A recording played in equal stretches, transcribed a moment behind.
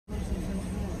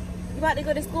about to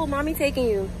go to school. Mommy taking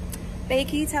you. Babe,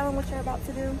 can you tell them what you're about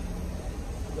to do?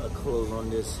 I got clothes on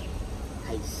this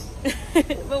ice.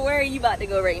 But where are you about to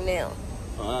go right now?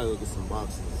 Oh, I gotta go get some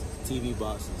boxes, TV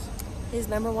boxes. His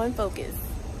 #1 focus,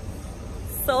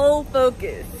 sole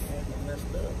focus, Messed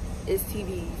up. is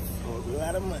TVs. Oh, a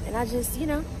lot of money. And I just, you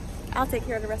know, I'll take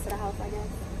care of the rest of the house, I guess.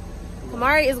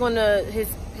 Kamari is going to his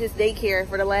daycare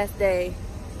for the last day.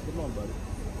 Come on, buddy.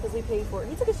 Because we paid for it.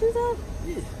 He took his shoes off?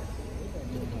 Yeah.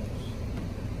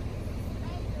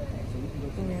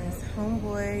 Yes,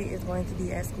 homeboy is going to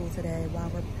be at school today while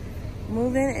we're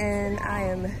moving, and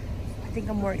I think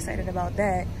I'm more excited about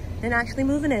that than actually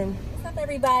moving in. What's up,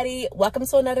 everybody? Welcome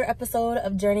to another episode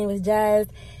of Journey with Jazz.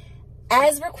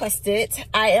 As requested,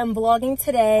 I am vlogging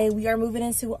today. We are moving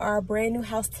into our brand new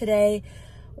house today.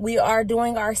 We are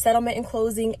doing our settlement and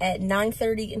closing at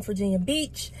 9:30 in Virginia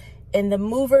Beach, and the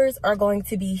movers are going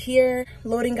to be here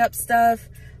loading up stuff.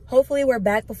 Hopefully we're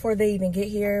back before they even get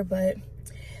here, but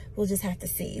we'll just have to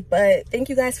see. But thank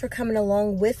you guys for coming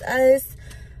along with us.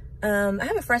 I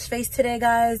have a fresh face today,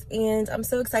 guys, and I'm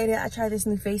so excited. I tried this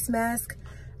new face mask.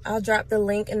 I'll drop the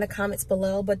link in the comments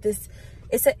below, but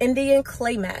it's an Indian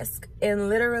clay mask, and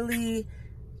literally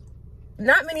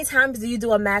not many times do you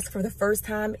do a mask for the first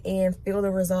time and feel the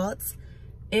results.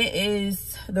 It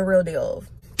is the real deal.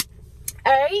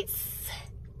 All right.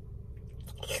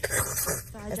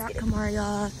 So I dropped Kamari,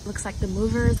 y'all. Looks like the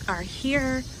movers are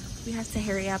here. We have to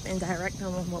hurry up and direct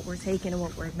them on what we're taking and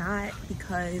what we're not,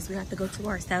 because we have to go to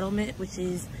our settlement, which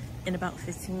is in about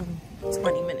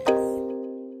 15-20 minutes.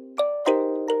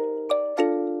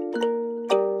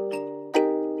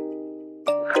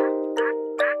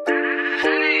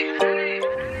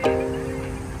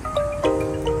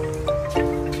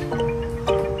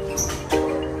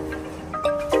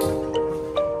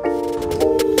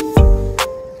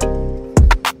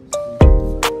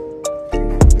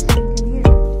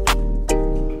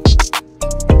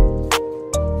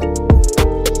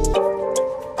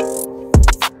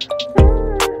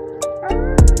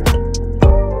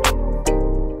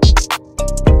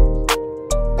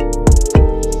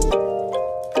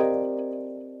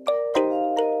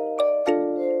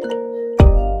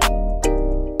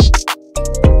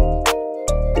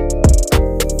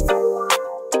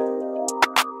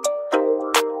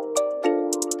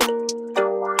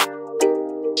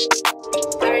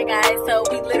 So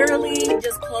we literally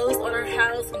just closed on our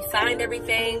house. We signed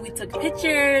everything. We took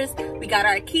pictures. We got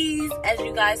our keys, as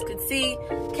you guys could see.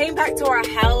 Came back to our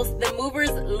house. The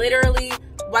movers literally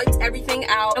wiped everything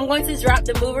out. I'm going to drop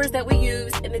the movers that we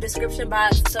used in the description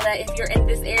box so that if you're in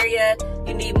this area,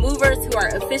 you need movers who are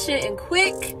efficient and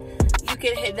quick, you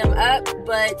can hit them up.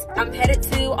 But I'm headed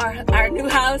to our new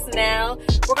house now.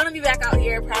 We're gonna be back out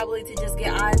here probably to just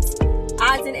get odds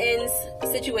and ends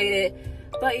situated.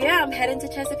 But yeah, I'm heading to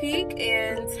Chesapeake,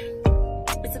 and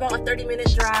it's about a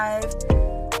 30-minute drive.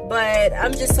 But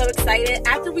I'm just so excited.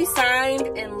 After we signed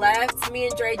and left, me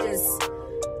and Dre just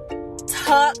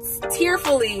talked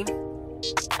tearfully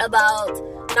about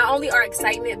not only our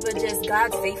excitement, but just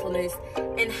God's faithfulness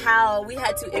and how we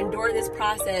had to endure this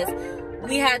process.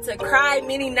 We had to cry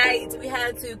many nights. We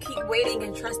had to keep waiting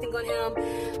and trusting on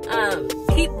him.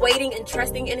 Keep waiting and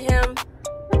trusting in him.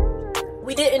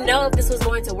 We didn't know if this was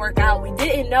going to work out. We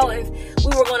didn't know if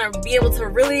we were going to be able to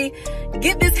really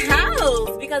get this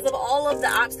house because of all of the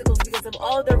obstacles, because of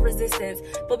all of the resistance.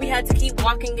 But we had to keep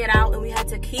walking it out, and we had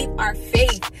to keep our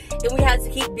faith, and we had to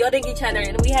keep building each other,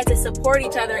 and we had to support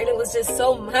each other, and it was just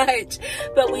so much.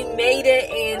 But we made it,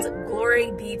 and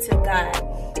glory be to God.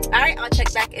 All right, I'll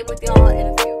check back in with y'all in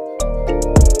a few.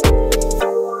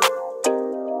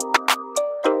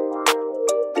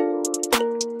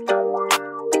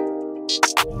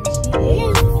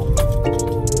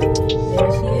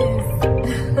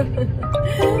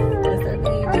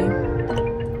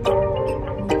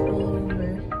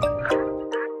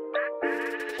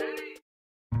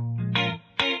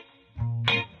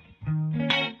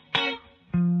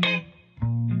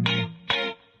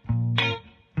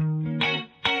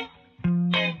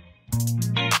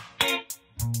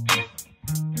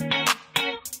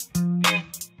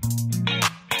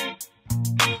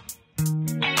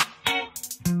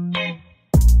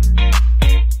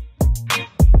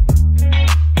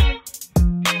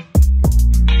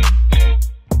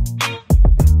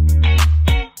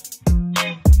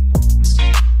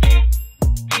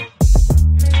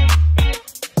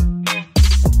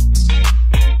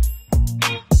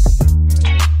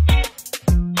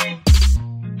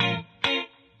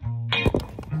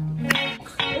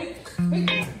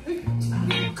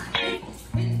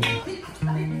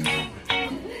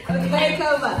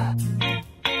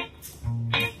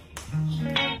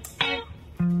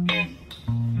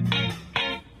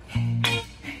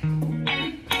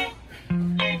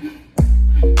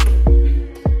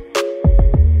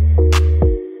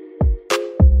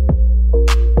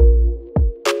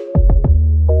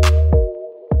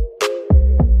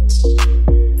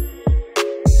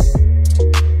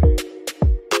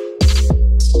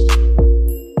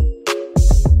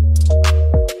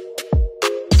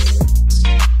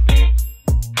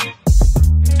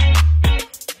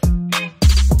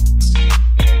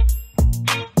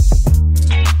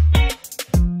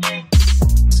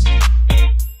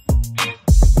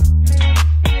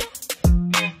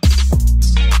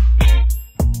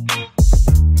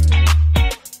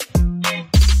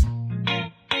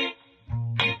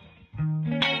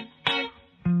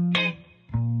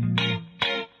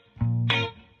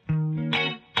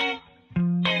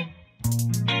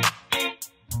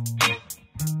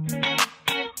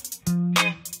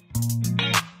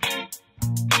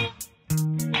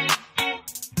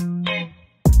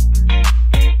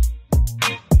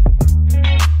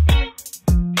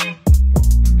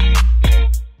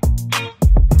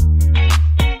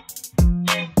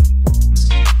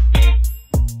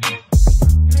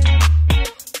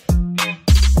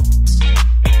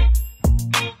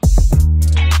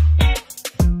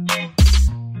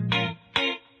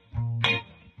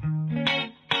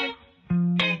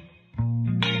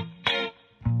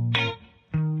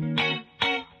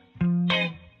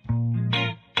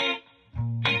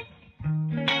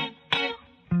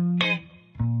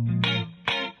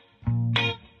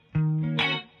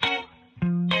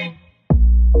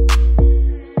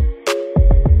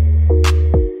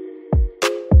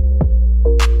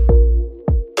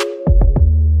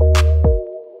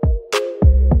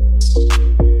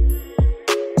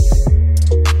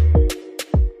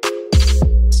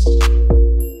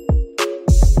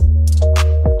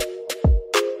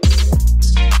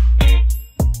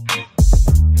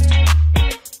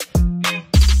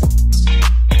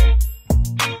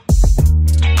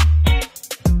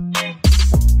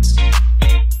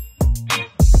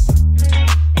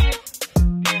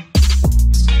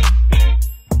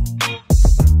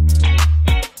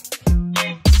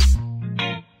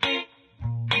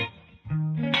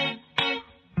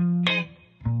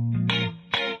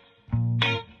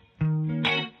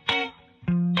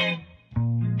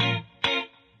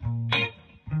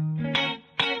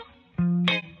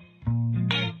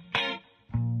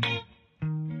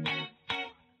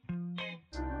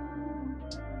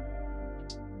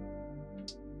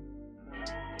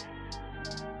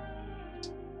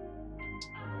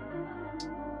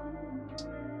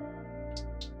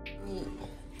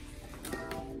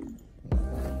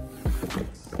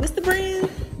 What's the brand?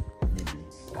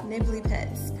 Nibbly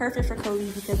Pets. Perfect for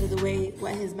Cody because of the way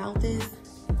what his mouth is.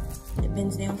 It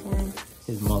bends down for him.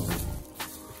 His muzzle.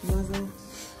 Muzzle.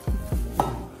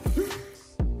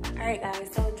 Alright guys,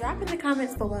 so drop in the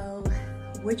comments below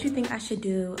what you think I should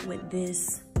do with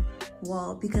this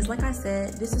wall, because like I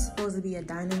said, this is supposed to be a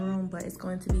dining room, but it's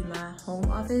going to be my home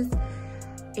office.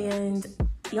 And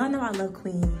y'all know I love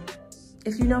Queen.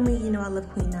 If you know me, you know I love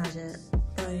Queen Naja.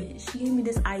 But she gave me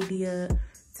this idea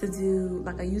to do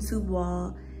like a YouTube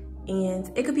wall,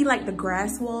 and it could be like the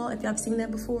grass wall, if y'all have seen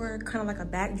that before, kind of like a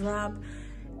backdrop,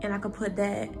 and I could put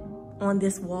that on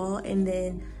this wall. And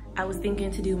then I was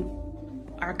thinking to do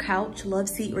our couch love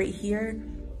seat right here,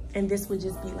 and this would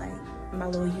just be like my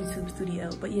little YouTube studio.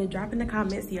 But yeah, drop in the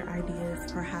comments your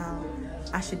ideas for how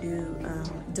I should do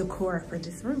decor for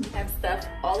this room. I have stuff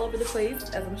all over the place,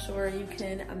 as I'm sure you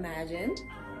can imagine,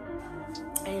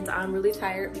 and I'm really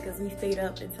tired because we stayed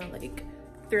up until like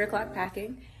 3 o'clock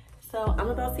packing. So I'm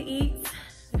about to eat.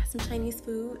 I got some Chinese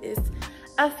food. It's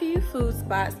a few food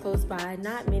spots close by,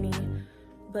 not many,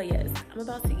 but yes, I'm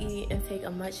about to eat and take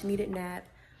a much needed nap.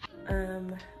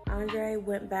 Andre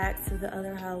went back to the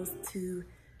other house to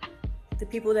the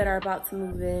people that are about to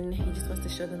move in. He just wants to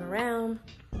show them around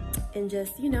and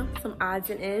just, you know, some odds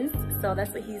and ends. So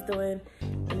that's what he's doing.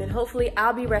 And then hopefully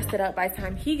I'll be rested up by the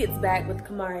time he gets back with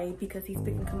Kamari, because he's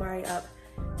picking Kamari up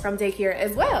from daycare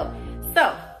as well.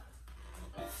 So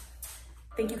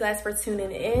thank you guys for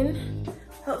tuning in.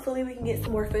 Hopefully we can get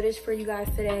some more footage for you guys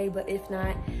today, but if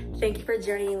not, thank you for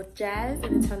journeying with Jazz,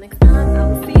 and until next time, I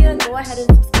will see you. Go ahead and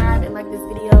subscribe and like this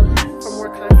video for more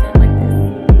content like this.